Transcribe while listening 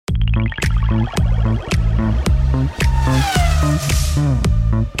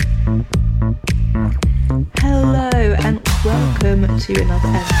Hello and welcome to another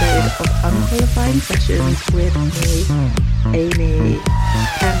episode of Unqualifying Sessions with me, Amy.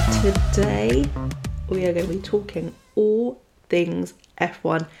 And today we are going to be talking all things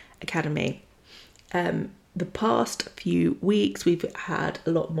F1 Academy. The past few weeks we've had a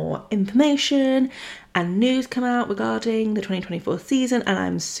lot more information and news come out regarding the 2024 season, and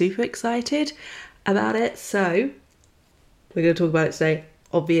I'm super excited about it. So we're going to talk about it today,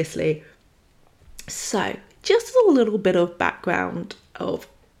 obviously. So just a little bit of background of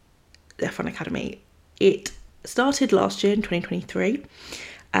the F1 Academy. It started last year in 2023,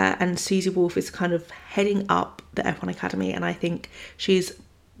 and Susie Wolff is kind of heading up the F1 Academy, and I think she's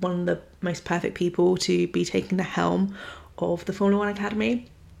one of the most perfect people to be taking the helm of the Formula One Academy.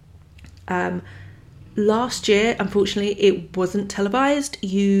 Last year, unfortunately, it wasn't televised.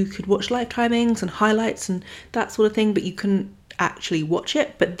 You could watch live timings and highlights and that sort of thing, but you couldn't actually watch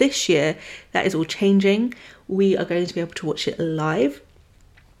it. But this year, that is all changing. We are going to be able to watch it live.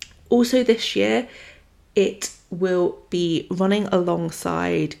 Also this year, it will be running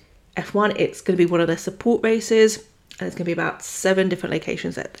alongside F1. It's going to be one of their support races, and it's going to be about 7 different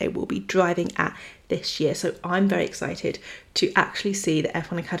locations that they will be driving at this year. So I'm very excited to actually see the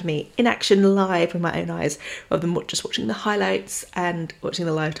F1 Academy in action live with my own eyes, rather than just watching the highlights and watching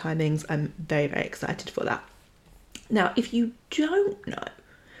the live timings. I'm very, very excited for that. Now, if you don't know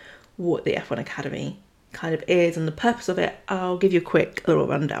what the F1 Academy kind of is and the purpose of it, I'll give you a quick little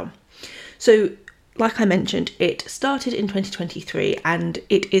rundown. So, like I mentioned, it started in 2023 and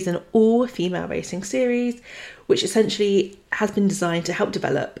it is an all-female racing series, which essentially has been designed to help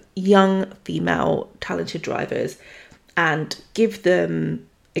develop young female talented drivers and give them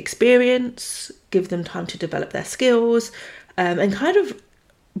experience, give them time to develop their skills, and kind of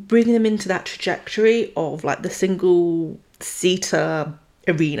bring them into that trajectory of like the single-seater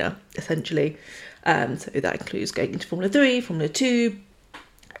arena, essentially. So that includes going into Formula 3, Formula 2,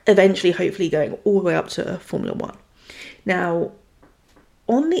 eventually hopefully going all the way up to Formula 1. Now,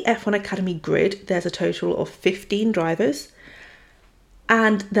 on the F1 Academy grid, there's a total of 15 drivers,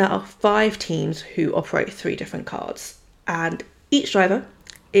 and there are 5 teams who operate 3 different cars. And each driver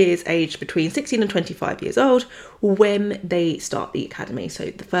is aged between 16 and 25 years old when they start the academy. So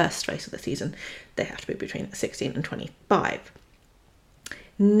the first race of the season, they have to be between 16 and 25.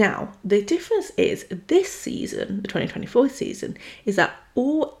 Now, the difference is this season, the 2024 season, is that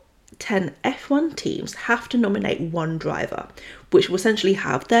all 10 F1 teams have to nominate one driver, which will essentially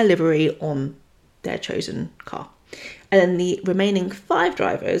have their livery on their chosen car. And then the remaining 5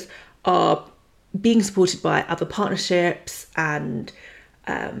 drivers are being supported by other partnerships and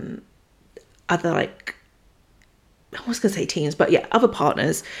other, like, I was going to say teams, but yeah, other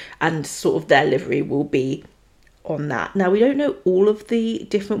partners, and sort of their livery will be on that. Now, we don't know all of the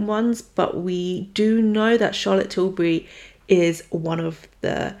different ones, but we do know that Charlotte Tilbury is one of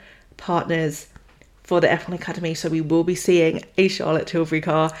the partners for the F1 Academy, so we will be seeing a Charlotte Tilbury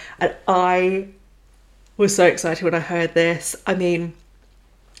car, and I was so excited when I heard this. I mean,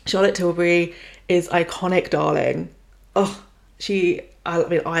 Charlotte Tilbury is iconic, darling.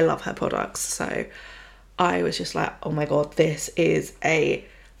 I love her products, so I was just like, oh my god, this is a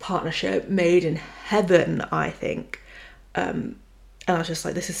partnership made in heaven, I think. And I was just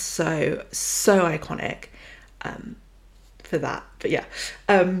like, this is so iconic for that. But yeah,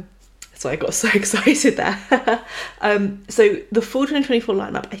 so I got so excited there. So the full 2024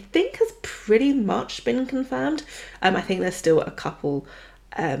 lineup, I think, has pretty much been confirmed. I think there's still a couple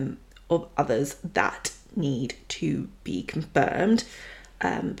of others that need to be confirmed.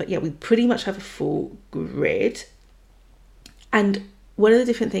 But yeah, we pretty much have a full grid. And one of the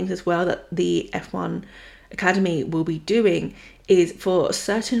different things as well that the F1 Academy will be doing is, for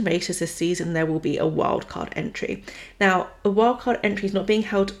certain races this season, there will be a wildcard entry. Now, a wildcard entry is not being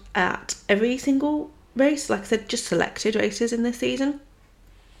held at every single race, like I said, just selected races in this season.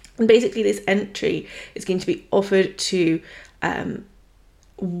 And basically this entry is going to be offered to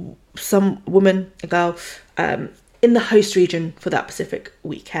some woman, a girl, in the host region for that specific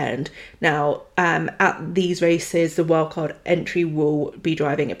weekend. Now, at these races, the wildcard entry will be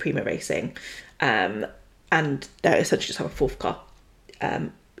driving a Prema Racing, and they'll essentially just have a 4th car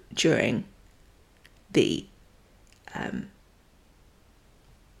during the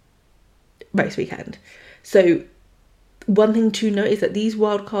race weekend. So one thing to note is that these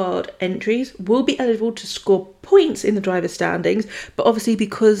wildcard entries will be eligible to score points in the driver's standings, but obviously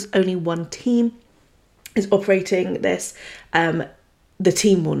because only one team is operating this, the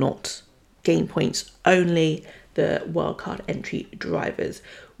team will not gain points. Only the wildcard entry drivers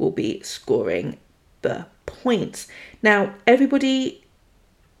will be scoring the points. Now, everybody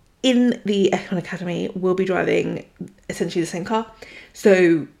in the F1 Academy will be driving essentially the same car.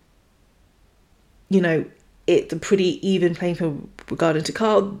 So, it's a pretty even playing field regarding to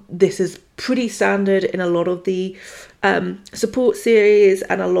car. This is pretty standard in a lot of the support series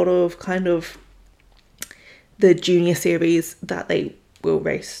and a lot of kind of the junior series, that they will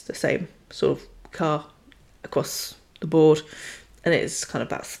race the same sort of car across the board. And it's kind of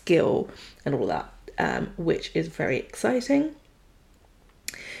that skill and all that, which is very exciting.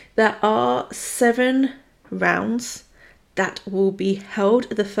 There are 7 rounds that will be held.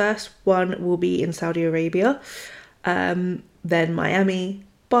 The first one will be in Saudi Arabia, then Miami,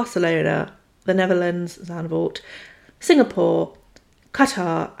 Barcelona, the Netherlands, Zandvoort, Singapore,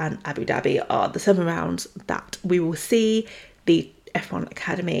 Qatar and Abu Dhabi are the 7 rounds that we will see the F1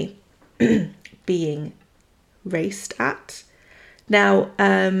 Academy being raced at. Now,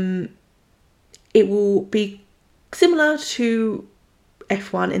 it will be similar to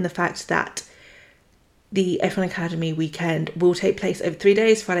F1 in the fact that the F1 Academy weekend will take place over 3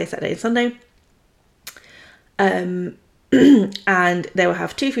 days, Friday, Saturday and Sunday. And they will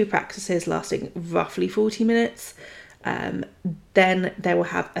have 2 free practices lasting roughly 40 minutes. Then they will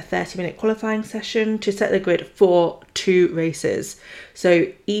have a 30-minute qualifying session to set the grid for 2 races. So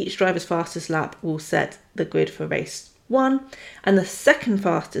each driver's fastest lap will set the grid for race 1, and the second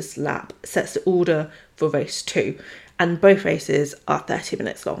fastest lap sets the order for race 2. And both races are 30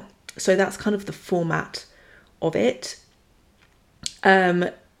 minutes long. So that's kind of the format of it.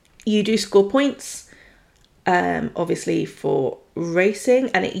 You do score points, obviously, for racing,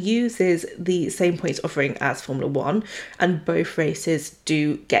 and it uses the same points offering as Formula 1, and both races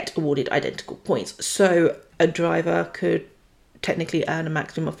do get awarded identical points. So a driver could technically earn a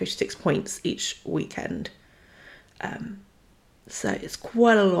maximum of 56 points each weekend. So it's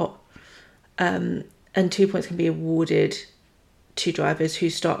quite a lot. And 2 points can be awarded to drivers who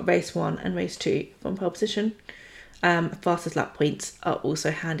start race 1 and race 2 from pole position. Fastest lap points are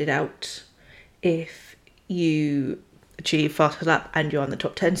also handed out if you achieve fastest lap and you're on the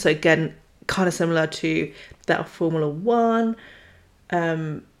top 10. So again, kind of similar to that of Formula 1.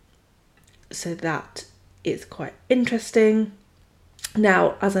 So that is quite interesting.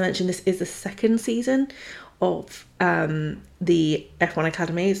 Now, as I mentioned, this is the second season of the F1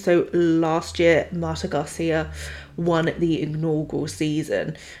 Academy. So last year, Marta Garcia won the inaugural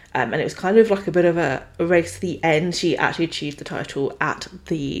season, and it was kind of like a bit of a race to the end. She actually achieved the title at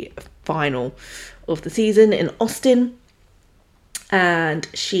the final of the season in Austin, and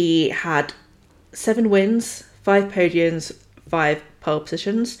she had 7 wins, 5 podiums, 5 pole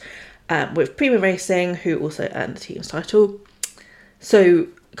positions, with Prima Racing, who also earned the team's title. So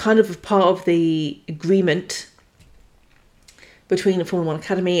kind of part of the agreement between the Formula 1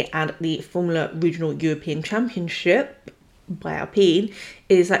 Academy and the Formula Regional European Championship by Alpine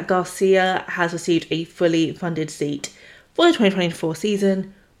is that Garcia has received a fully funded seat for the 2024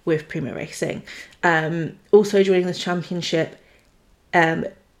 season with Prima Racing. Also joining this championship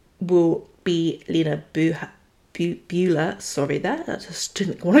will be Lena Bueller, sorry there, that just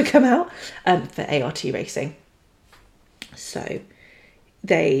didn't want to come out, for ART Racing. So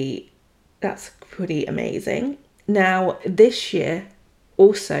that's pretty amazing. Now, this year,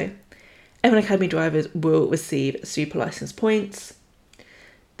 also, F1 Academy drivers will receive super license points.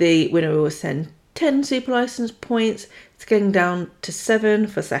 The winner will send 10 super license points. It's getting down to 7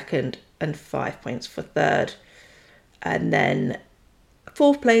 for second and 5 points for third. And then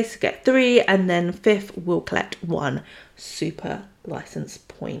 4th place get 3, and then 5th will collect 1 super license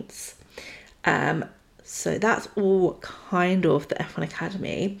points. So that's all kind of the F1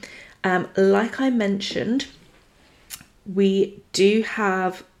 Academy. Like I mentioned, we do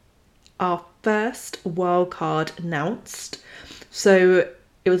have our first wildcard announced. So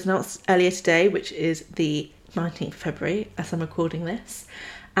it was announced earlier today, which is the 19th of February, as I'm recording this.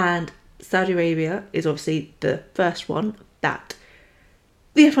 And Saudi Arabia is obviously the first one that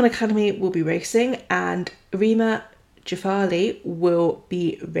the F1 Academy will be racing, and Rima Jafali will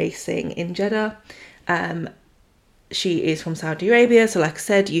be racing in Jeddah. She is from Saudi Arabia, so like I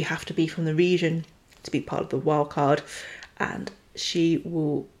said, you have to be from the region to be part of the wildcard, and she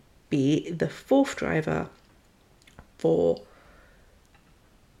will be the 4th driver for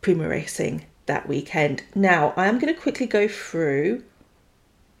Prima Racing that weekend. Now, I am going to quickly go through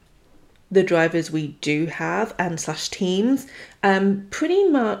the drivers we do have and / teams. Pretty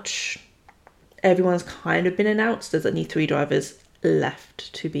much everyone's kind of been announced. There's only 3 drivers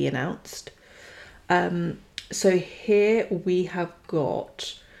left to be announced. So here we have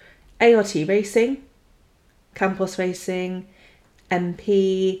got ART Racing, Campos Racing,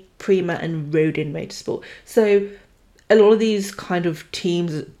 MP, Prima and Rodin Motorsport. So a lot of these kind of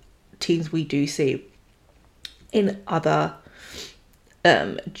teams we do see in other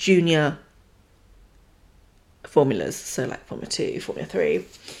junior formulas, so like Formula 2, Formula 3.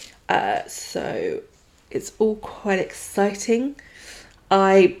 So it's all quite exciting.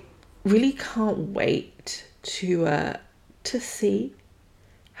 I really can't wait to see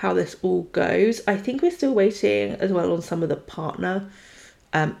how this all goes. I think we're still waiting as well on some of the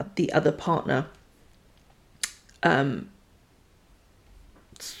other partner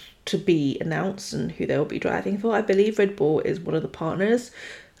to be announced and who they'll be driving for. I believe Red Bull is one of the partners,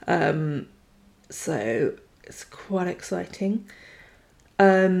 so it's quite exciting.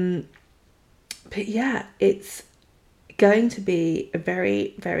 But yeah, it's going to be a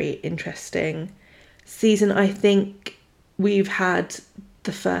very, very interesting season. I think we've had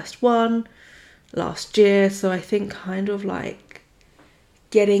the first one last year, so I think kind of like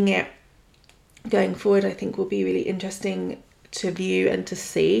getting it going forward, I think will be really interesting to view and to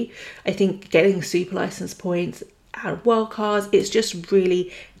see. I think getting super license points and wildcards, it's just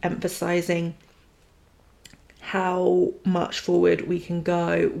really emphasizing how much forward we can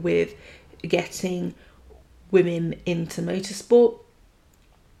go with getting women into motorsport.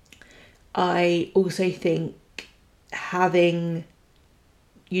 I also think having,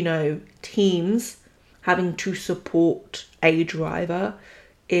 teams having to support a driver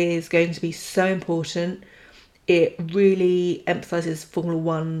is going to be so important. It really emphasizes Formula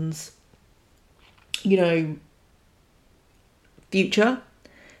One's, future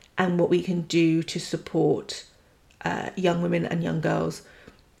and what we can do to support young women and young girls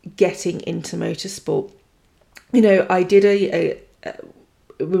getting into motorsport. I did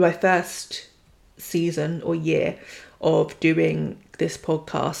with my first season or year of doing this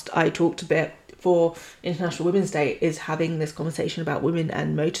podcast, I talked a bit for International Women's Day is having this conversation about women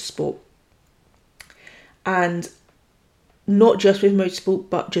and motorsport. And not just with motorsport,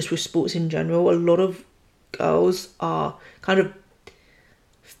 but just with sports in general. A lot of girls are kind of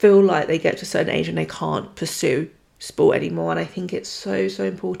feel like they get to a certain age and they can't pursue sport anymore. And I think it's so, so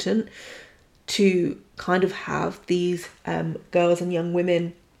important to kind of have these girls and young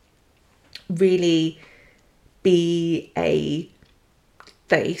women really be a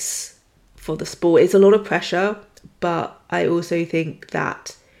face for the sport. It's a lot of pressure, but I also think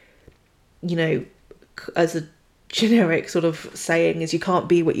that, as a generic sort of saying is you can't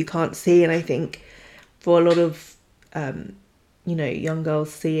be what you can't see. And I think for a lot of, young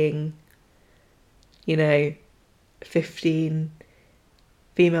girls seeing, 15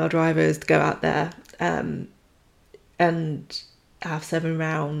 female drivers go out there and have 7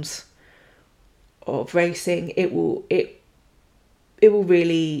 rounds of racing, it will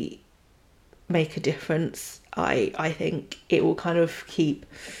really make a difference. I think it will kind of keep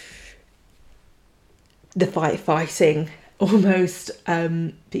the fighting almost.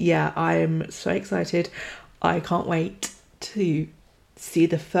 But yeah, I am so excited. I can't wait to see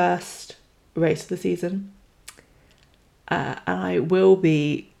the first race of the season. And I will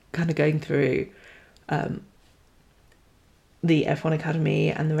be kind of going through the F1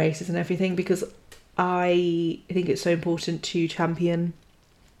 Academy and the races and everything, because I think it's so important to champion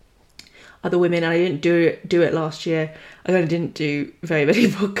other women. And I didn't do it last year. I kind of didn't do very many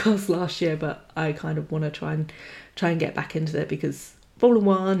podcasts last year, but I kind of want to try and get back into it, because Formula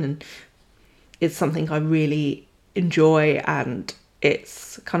One and it's something I really enjoy and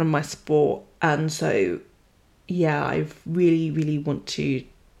it's kind of my sport. And so yeah, I really, really want to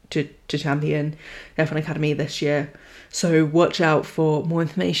champion the F1 Academy this year. So watch out for more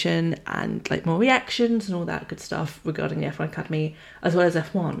information and like more reactions and all that good stuff regarding the F1 Academy, as well as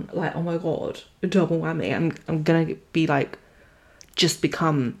F1. Like, oh my god, a double whammy. I'm gonna be like, just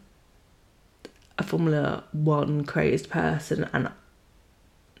become a Formula One crazed person, and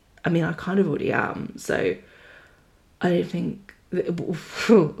I mean I kind of already am. So I don't think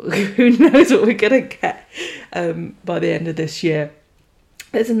who knows what we're gonna get by the end of this year.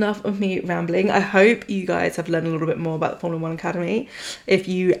 There's enough of me rambling. I hope you guys have learned a little bit more about the Formula One Academy. If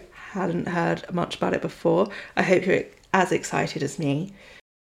you hadn't heard much about it before, I hope you're as excited as me.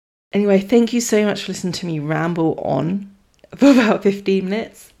 Anyway, thank you so much for listening to me ramble on for about 15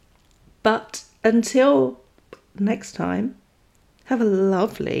 minutes. But until next time, have a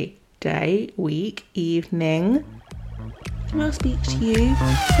lovely day, week, evening, and I'll speak to you in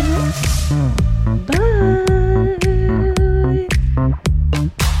the next